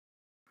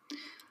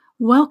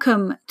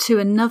Welcome to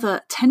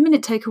another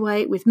 10-minute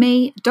takeaway with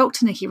me,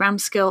 Dr. Nikki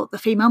Ramskill, the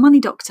Female Money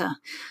Doctor.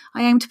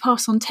 I aim to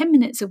pass on 10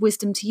 minutes of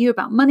wisdom to you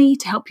about money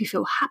to help you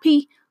feel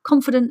happy,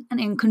 confident, and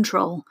in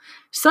control.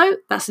 So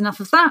that's enough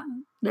of that.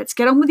 Let's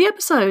get on with the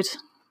episode.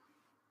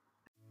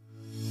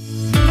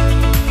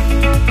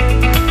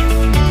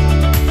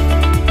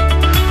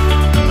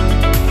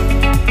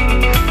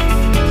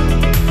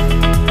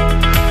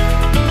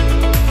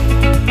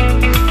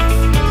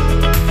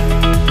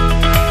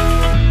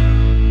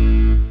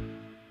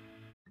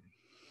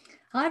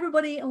 Hi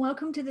everybody, and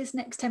welcome to this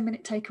next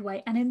 10-minute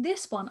takeaway. And in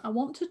this one, I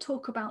want to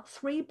talk about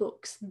 3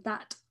 books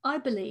that I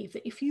believe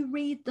that if you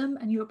read them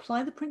and you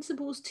apply the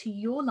principles to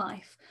your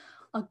life,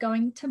 are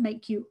going to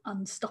make you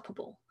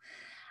unstoppable.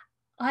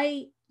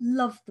 I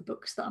love the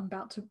books that I'm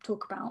about to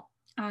talk about,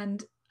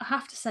 and I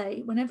have to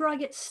say, whenever I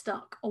get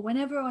stuck or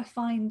whenever I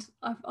find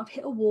I've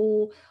hit a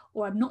wall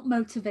or I'm not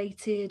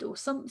motivated or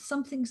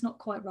something's not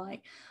quite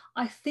right,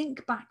 I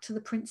think back to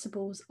the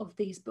principles of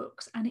these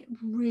books, and it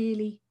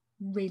really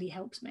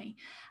helps me.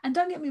 And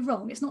don't get me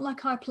wrong, it's not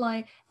like I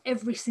apply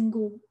every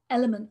single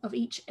element of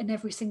each and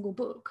every single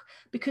book,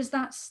 because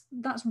that's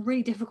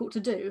really difficult to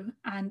do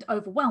and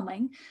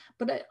overwhelming.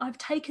 But I've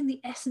taken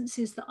the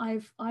essences that I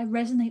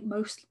resonate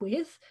most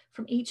with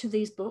from each of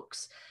these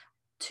books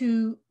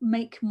to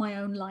make my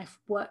own life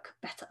work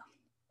better.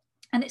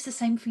 And it's the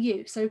same for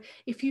you. So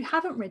if you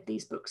haven't read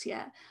these books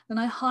yet, then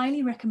I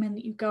highly recommend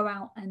that you go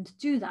out and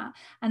do that.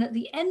 And at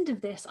the end of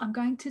this, I'm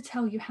going to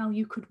tell you how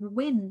you could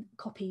win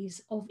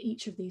copies of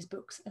each of these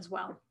books as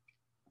well.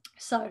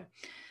 So,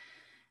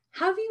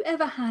 have you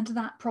ever had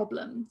that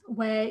problem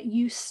where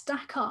you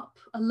stack up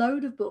a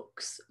load of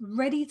books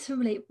ready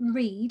to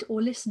read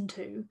or listen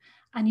to,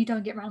 and you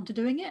don't get around to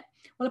doing it?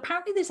 Well,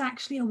 apparently there's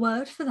actually a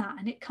word for that,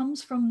 and it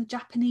comes from the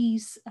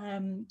Japanese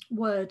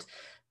word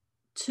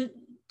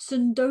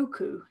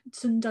Tsundoku.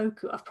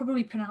 I've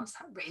probably pronounced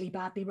that really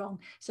badly wrong.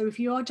 So if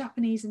you are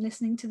Japanese and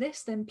listening to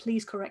this, then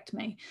please correct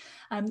me.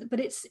 But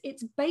it's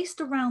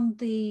based around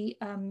the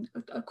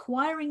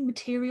acquiring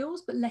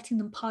materials, but letting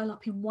them pile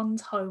up in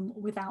one's home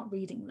without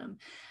reading them.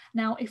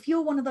 Now, if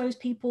you're one of those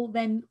people,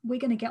 then we're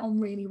going to get on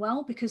really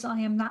well, because I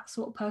am that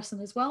sort of person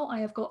as well. I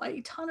have got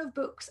a ton of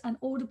books and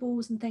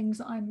audibles and things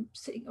that I'm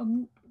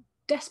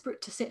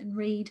desperate to sit and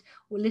read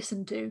or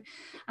listen to,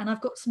 and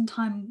I've got some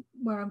time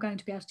where I'm going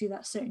to be able to do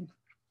that soon.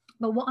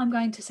 But what I'm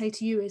going to say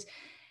to you is,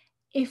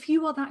 if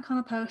you are that kind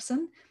of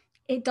person,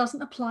 it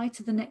doesn't apply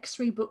to the next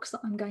 3 books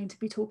that I'm going to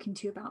be talking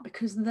to you about,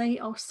 because they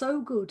are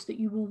so good that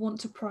you will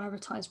want to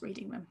prioritize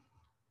reading them,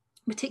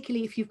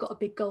 particularly if you've got a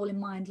big goal in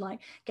mind,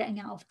 like getting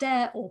out of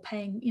debt or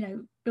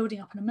paying,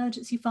 building up an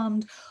emergency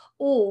fund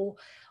or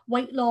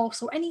weight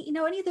loss, or any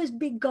of those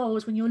big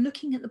goals. When you're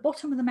looking at the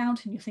bottom of the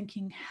mountain, you're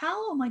thinking,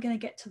 how am I going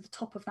to get to the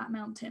top of that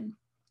mountain?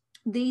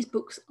 These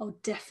books are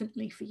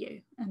definitely for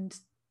you. And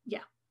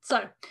yeah,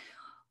 so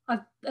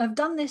I've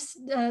done this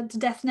to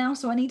death now,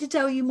 so I need to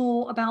tell you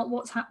more about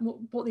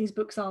what these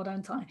books are,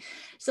 don't I?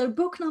 So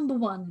book number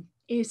 1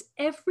 is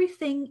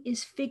Everything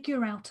is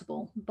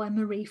Figure-Outable by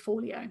Marie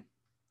Forleo.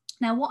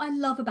 Now, what I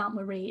love about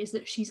Marie is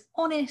that she's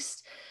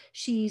honest,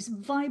 she's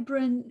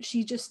vibrant,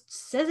 she just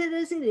says it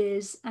as it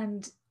is,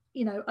 and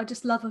I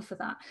just love her for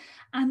that.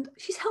 And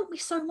she's helped me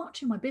so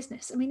much in my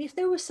business. I mean, if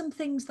there were some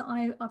things that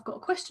I've got a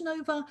question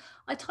over,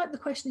 I type the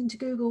question into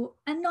Google,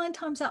 and 9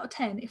 times out of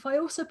 10, if I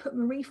also put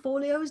Marie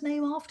Forleo's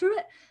name after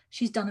it,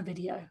 she's done a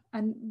video.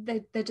 And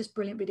they're just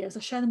brilliant videos. I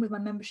share them with my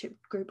membership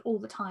group all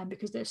the time,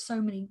 because there's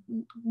so many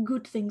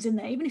good things in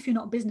there. Even if you're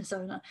not a business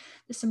owner,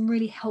 there's some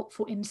really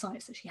helpful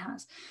insights that she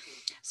has.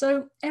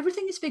 So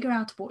Everything is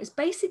Figure-Outable is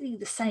basically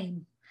the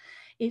same.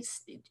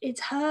 It's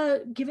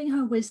her giving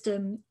her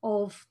wisdom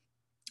of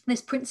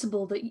this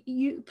principle that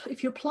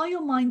if you apply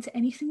your mind to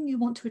anything you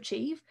want to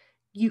achieve,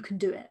 you can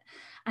do it.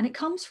 And it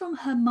comes from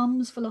her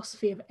mum's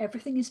philosophy of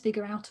everything is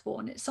figure-outable,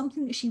 and it's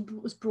something that she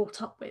was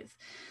brought up with.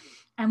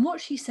 And what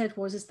she said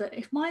is that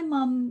if my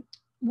mum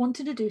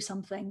wanted to do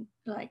something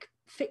like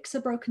fix a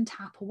broken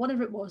tap or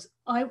whatever it was,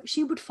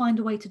 she would find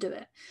a way to do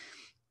it.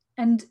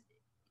 And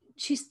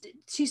she's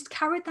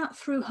carried that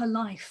through her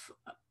life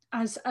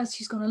as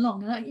she's gone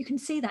along, and you can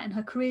see that in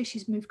her career.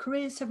 She's moved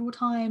careers several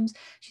times.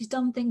 She's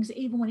done things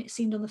even when it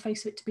seemed on the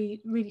face of it to be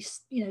really,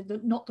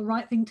 not the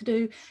right thing to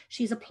do.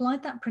 She's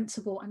applied that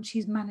principle, and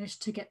she's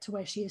managed to get to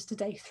where she is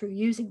today through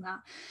using that.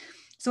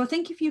 So I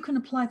think if you can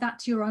apply that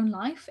to your own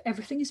life,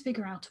 everything is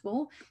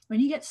figure-outable. When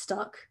you get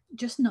stuck,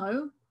 just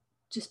know,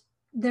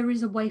 there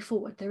is a way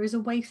forward. There is a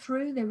way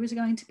through. There is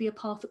going to be a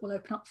path that will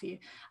open up for you.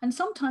 And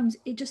sometimes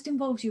it just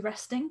involves you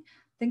resting,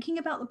 thinking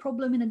about the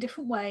problem in a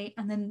different way,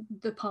 and then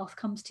the path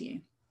comes to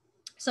you.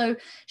 So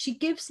she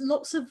gives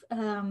lots of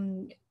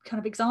kind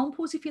of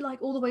examples, if you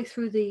like, all the way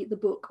through the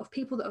book, of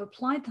people that have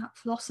applied that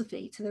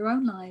philosophy to their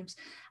own lives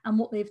and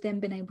what they've then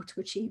been able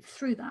to achieve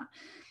through that.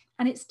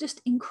 And it's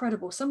just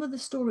incredible. Some of the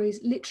stories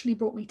literally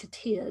brought me to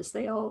tears.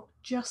 They are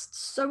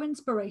just so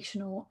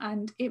inspirational,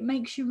 and it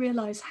makes you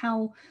realize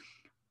how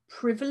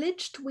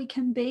privileged we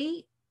can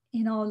be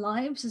in our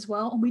lives as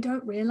well, and we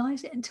don't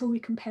realize it until we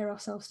compare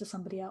ourselves to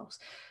somebody else.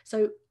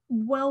 So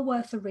well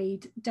worth a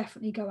read.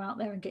 Definitely go out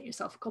there and get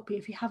yourself a copy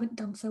if you haven't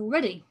done so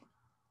already.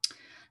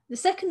 The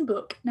second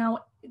book,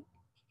 now,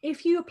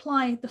 if you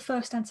apply the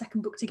first and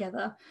second book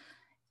together,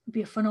 it'd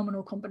be a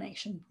phenomenal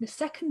combination. The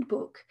second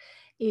book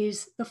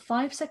is The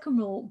 5-Second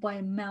Rule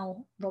by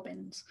Mel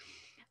Robbins.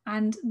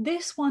 And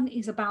this one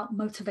is about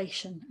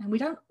motivation. And we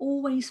don't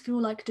always feel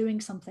like doing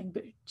something,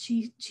 but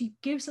she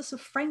gives us a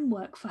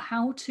framework for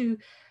how to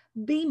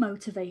be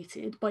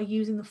motivated by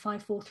using the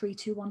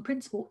 5-4-3-2-1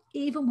 principle,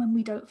 even when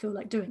we don't feel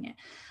like doing it.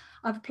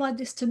 I've applied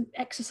this to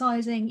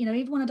exercising,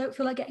 even when I don't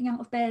feel like getting out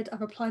of bed,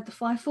 I've applied the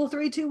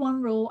 5-4-3-2-1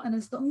 rule. And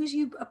as long as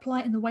you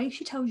apply it in the way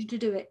she tells you to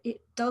do it,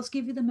 it does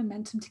give you the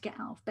momentum to get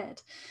out of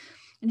bed.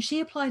 And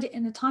she applied it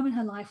in a time in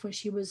her life where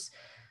she was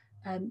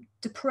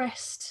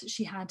depressed,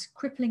 she had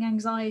crippling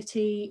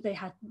anxiety, they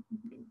had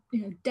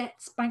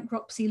debts,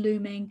 bankruptcy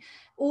looming,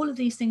 all of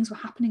these things were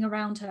happening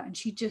around her, and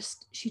she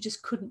just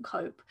couldn't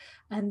cope.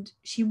 And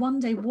she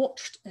one day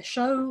watched a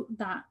show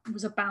that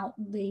was about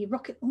the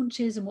rocket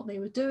launches and what they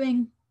were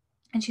doing,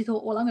 and she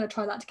thought, well, I'm going to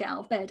try that to get out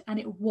of bed, and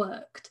it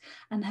worked.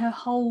 And her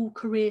whole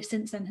career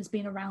since then has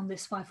been around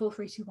this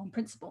 5-4-3-2-1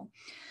 principle.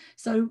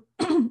 So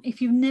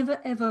if you've never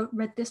ever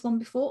read this one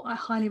before, I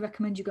highly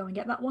recommend you go and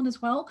get that one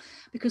as well,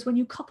 because when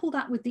you couple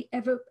that with the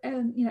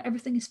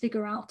everything is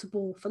figure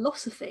outable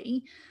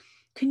philosophy,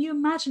 can you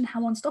imagine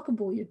how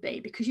unstoppable you'd be?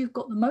 Because you've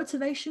got the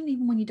motivation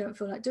even when you don't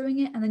feel like doing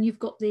it, and then you've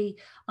got the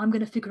I'm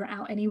going to figure it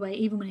out anyway,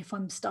 even if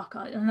I'm stuck,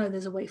 I know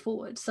there's a way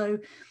forward. So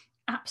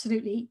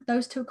absolutely,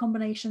 those two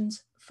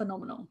combinations,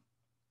 phenomenal.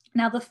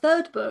 Now the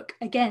third book,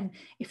 again,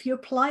 if you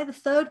apply the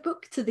third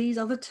book to these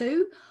other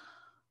two,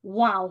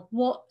 wow,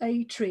 what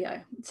a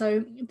trio.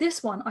 So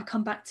this one I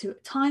come back to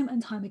time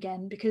and time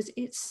again because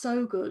it's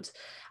so good,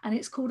 and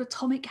it's called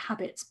Atomic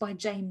Habits by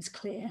James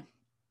Clear.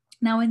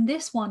 Now in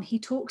this one, he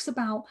talks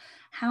about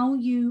how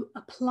you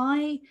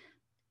apply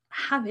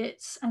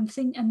habits and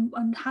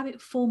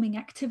habit forming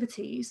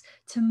activities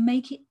to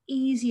make it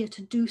easier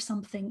to do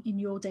something in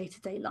your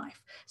day-to-day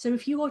life. So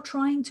if you are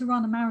trying to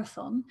run a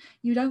marathon,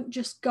 you don't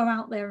just go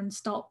out there and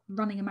start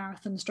running a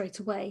marathon straight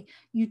away.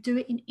 You do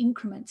it in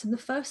increments, and the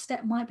first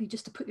step might be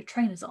just to put your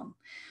trainers on.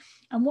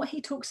 And what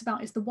he talks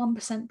about is the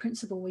 1%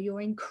 principle, where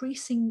you're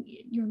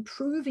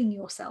improving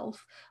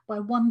yourself by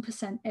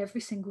 1%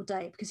 every single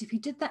day. Because if you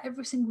did that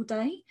every single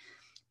day,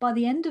 by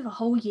the end of a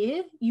whole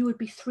year, you would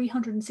be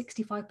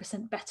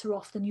 365% better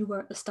off than you were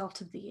at the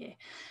start of the year.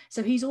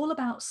 So he's all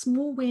about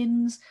small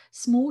wins,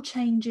 small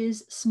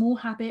changes, small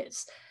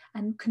habits,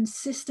 and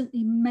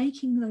consistently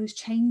making those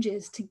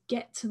changes to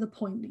get to the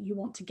point that you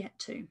want to get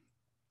to.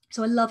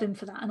 So I love him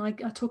for that. And I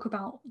talk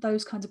about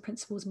those kinds of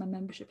principles in my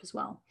membership as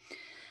well.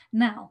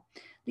 Now,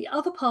 the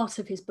other part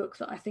of his book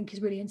that I think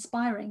is really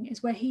inspiring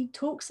is where he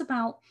talks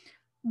about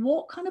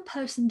what kind of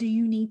person do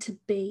you need to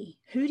be?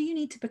 Who do you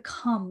need to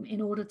become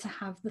in order to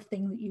have the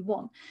thing that you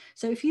want?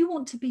 So if you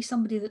want to be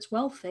somebody that's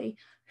wealthy,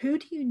 who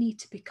do you need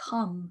to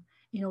become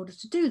in order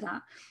to do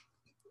that?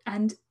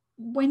 And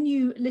when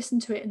you listen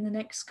to it in the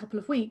next couple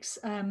of weeks,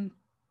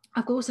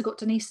 I've also got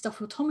Denise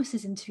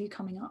Duffield-Thomas's interview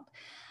coming up,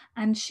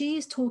 and she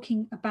is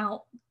talking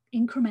about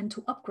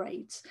incremental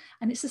upgrades,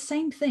 and it's the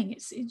same thing.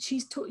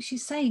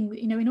 She's saying,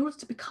 in order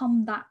to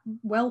become that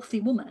wealthy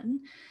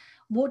woman,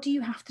 what do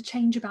you have to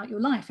change about your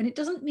life? And it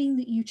doesn't mean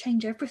that you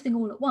change everything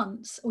all at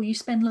once, or you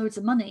spend loads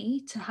of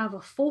money to have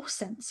a false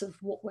sense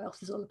of what wealth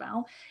is all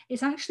about.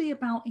 It's actually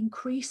about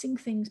increasing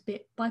things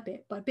bit by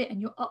bit by bit, and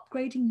you're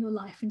upgrading your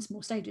life in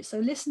small stages. So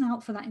listen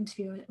out for that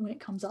interview when it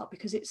comes up,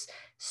 because it's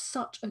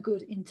such a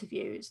good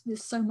interview.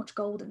 There's so much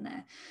gold in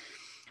there.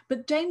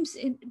 But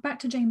back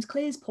to James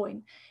Clear's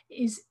point,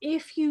 is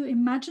if you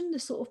imagine the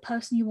sort of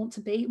person you want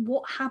to be,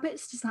 what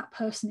habits does that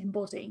person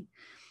embody?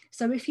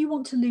 So if you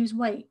want to lose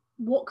weight,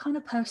 what kind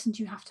of person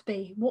do you have to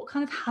be? What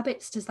kind of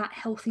habits does that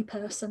healthy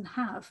person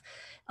have?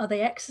 Are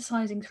they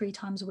exercising 3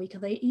 times a week? Are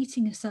they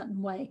eating a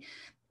certain way?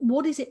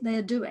 What is it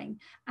they're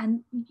doing?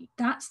 And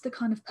that's the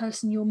kind of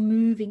person you're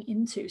moving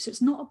into. So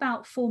it's not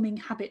about forming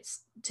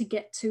habits to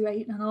get to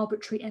an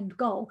arbitrary end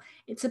goal.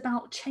 It's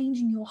about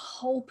changing your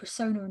whole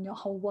persona and your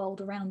whole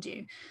world around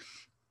you.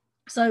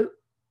 So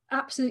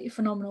absolutely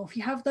phenomenal. If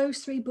you have those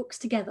 3 books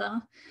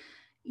together,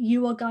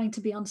 you are going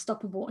to be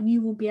unstoppable, and you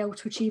will be able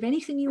to achieve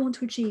anything you want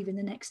to achieve in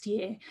the next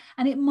year.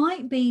 And it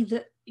might be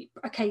that,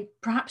 okay,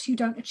 perhaps you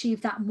don't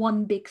achieve that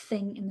one big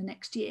thing in the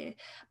next year,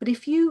 but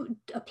if you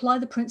apply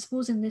the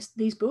principles in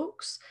these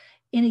books,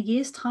 in a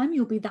year's time,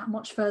 you'll be that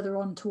much further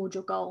on towards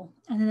your goal.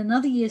 And in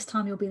another year's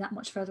time, you'll be that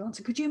much further on.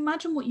 So could you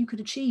imagine what you could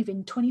achieve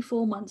in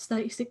 24 months,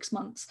 36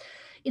 months,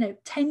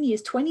 10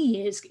 years, 20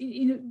 years?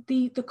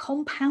 The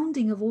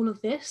compounding of all of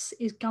this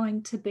is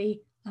going to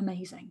be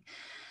amazing.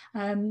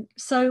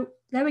 So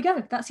there we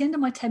go. That's the end of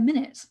my 10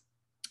 minutes.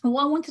 And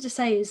what I wanted to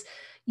say is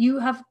you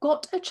have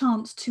got a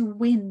chance to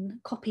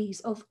win copies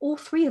of all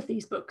 3 of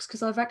these books,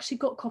 because I've actually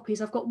got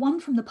copies. I've got one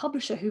from the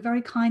publisher who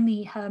very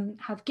kindly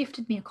have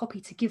gifted me a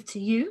copy to give to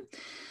you.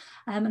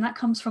 And that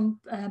comes from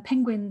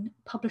Penguin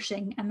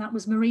Publishing, and that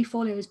was Marie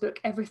Forleo's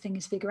book, Everything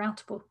is Figure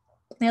Outable.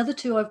 The other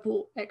 2 I've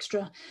bought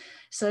extra.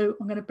 So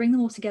I'm going to bring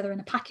them all together in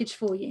a package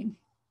for you.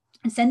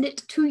 and send it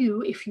to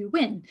you if you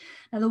win.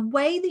 Now, the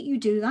way that you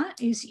do that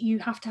is you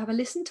have to have a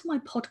listen to my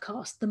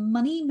podcast, the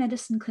Money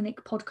Medicine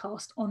Clinic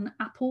podcast on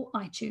Apple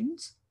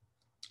iTunes.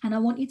 And I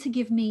want you to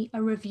give me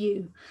a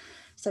review.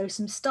 So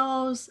some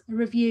stars, a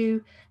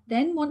review.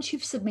 Then once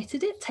you've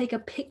submitted it, take a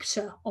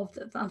picture of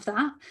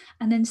that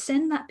and then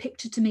send that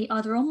picture to me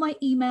either on my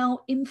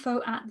email,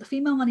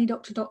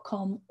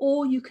 info@thefemalemoneydoctor.com,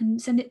 or you can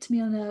send it to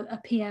me on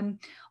a PM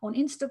on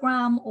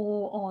Instagram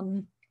or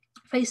on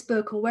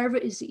Facebook or wherever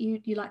it is that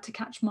you like to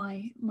catch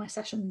my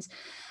sessions.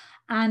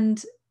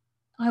 And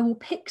I will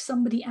pick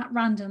somebody at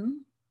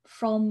random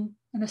from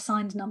an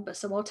assigned number.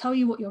 So I'll tell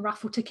you what your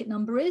raffle ticket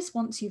number is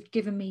once you've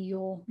given me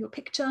your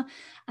picture,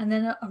 and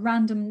then a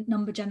random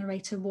number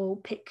generator will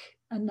pick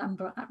a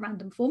number at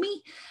random for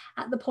me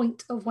at the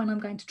point of when I'm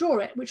going to draw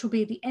it, which will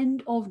be the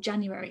end of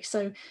January.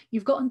 So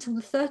you've got until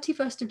the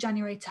 31st of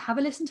January to have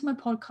a listen to my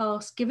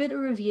podcast, give it a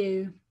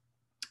review,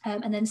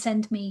 and then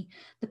send me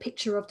the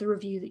picture of the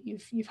review that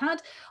you've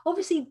had.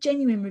 Obviously,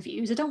 genuine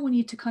reviews. I don't want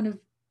you to kind of,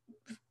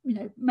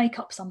 make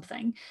up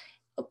something.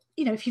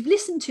 If you've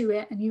listened to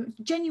it and you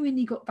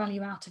genuinely got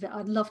value out of it,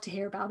 I'd love to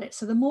hear about it.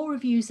 So the more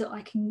reviews that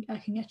I can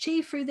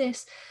achieve through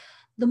this,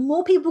 the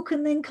more people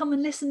can then come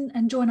and listen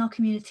and join our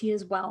community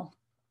as well.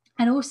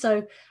 And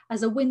also,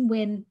 as a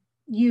win-win,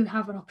 you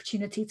have an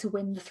opportunity to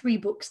win the 3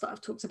 books that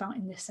I've talked about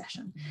in this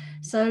session.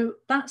 So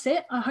that's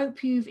it. I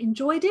hope you've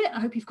enjoyed it. I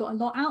hope you've got a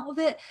lot out of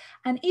it.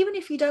 And even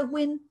if you don't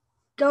win,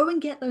 go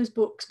and get those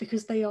books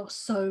because they are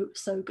so,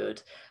 so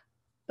good.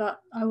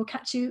 But I will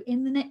catch you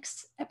in the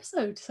next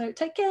episode. So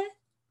take care.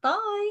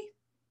 Bye.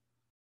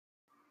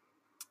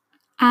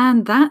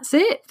 And that's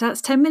it. That's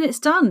 10 minutes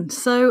done.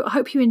 So I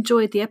hope you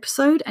enjoyed the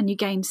episode and you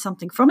gained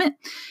something from it.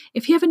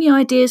 If you have any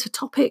ideas for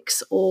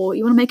topics or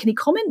you want to make any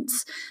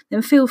comments,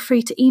 then feel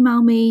free to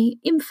email me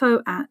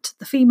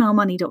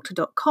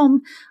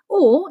info@thefemalemoneydoctor.com,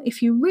 or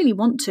if you really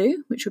want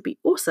to, which would be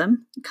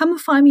awesome, come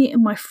and find me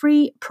in my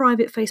free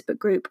private Facebook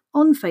group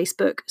on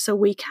Facebook so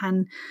we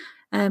can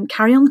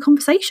carry on the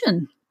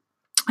conversation.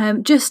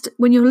 Just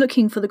when you're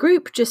looking for the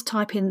group, just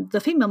type in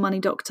The Female Money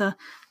Doctor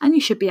and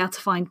you should be able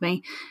to find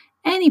me.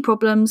 Any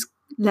problems,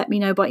 let me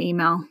know by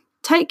email.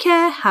 Take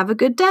care. Have a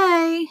good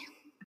day.